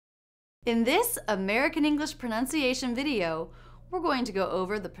In this American English pronunciation video, we're going to go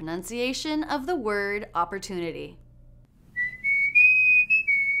over the pronunciation of the word opportunity.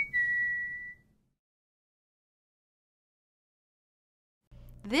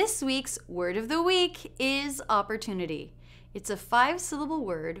 This week's word of the week is opportunity. It's a 5-syllable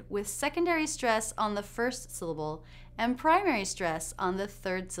word with secondary stress on the first syllable and primary stress on the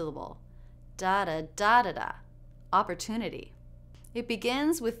third syllable. Da-da-da-da-da. Opportunity. It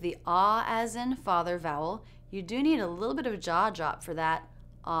begins with the ah as in father vowel. You do need a little bit of a jaw drop for that.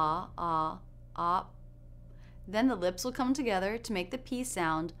 Ah, ah, op. Then the lips will come together to make the P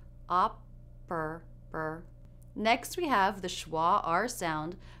sound. Op, per, per. Next we have the schwa R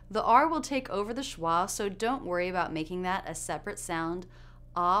sound. The R will take over the schwa, so don't worry about making that a separate sound.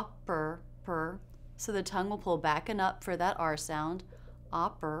 Ah, per, per. So the tongue will pull back and up for that R sound. Ah,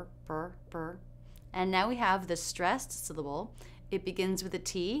 per, per, per. And now we have the stressed syllable. It begins with a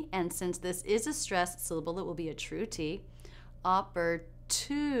T, and since this is a stressed syllable, it will be a true T.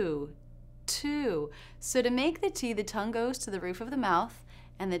 Two. So to make the T, the tongue goes to the roof of the mouth,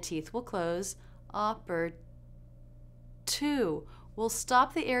 and the teeth will close. Two. We'll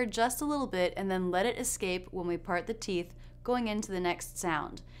stop the air just a little bit and then let it escape when we part the teeth, going into the next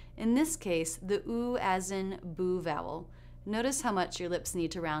sound. In this case, the oo as in boo vowel. Notice how much your lips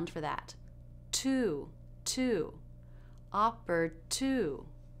need to round for that. Two.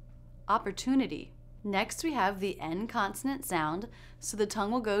 Opportunity. Next we have the N consonant sound, so the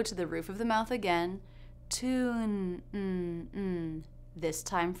tongue will go to the roof of the mouth again. This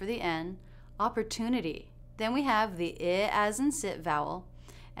time for the N. Opportunity. Then we have the I as in sit vowel.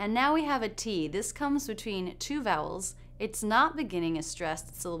 And now we have a T. This comes between two vowels. It's not beginning a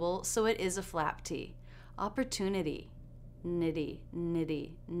stressed syllable, so it is a flap T. Opportunity. Nitty.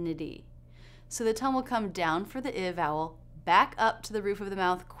 So the tongue will come down for the I vowel, back up to the roof of the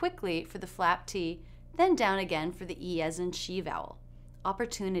mouth quickly for the flap T, then down again for the E as in she vowel.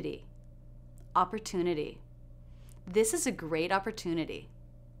 Opportunity. This is a great opportunity.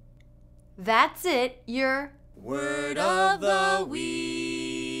 That's it, your Word of the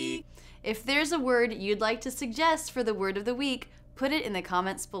Week. If there's a word you'd like to suggest for the word of the week, put it in the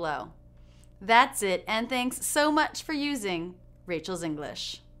comments below. That's it, and thanks so much for using Rachel's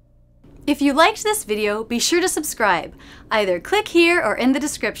English. If you liked this video, be sure to subscribe. Either click here or in the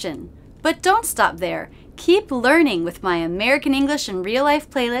description. But don't stop there. Keep learning with my American English in Real Life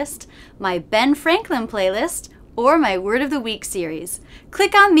playlist, my Ben Franklin playlist, or my Word of the Week series.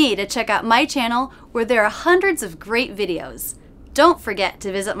 Click on me to check out my channel where there are hundreds of great videos. Don't forget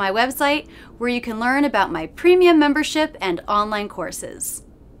to visit my website where you can learn about my premium membership and online courses.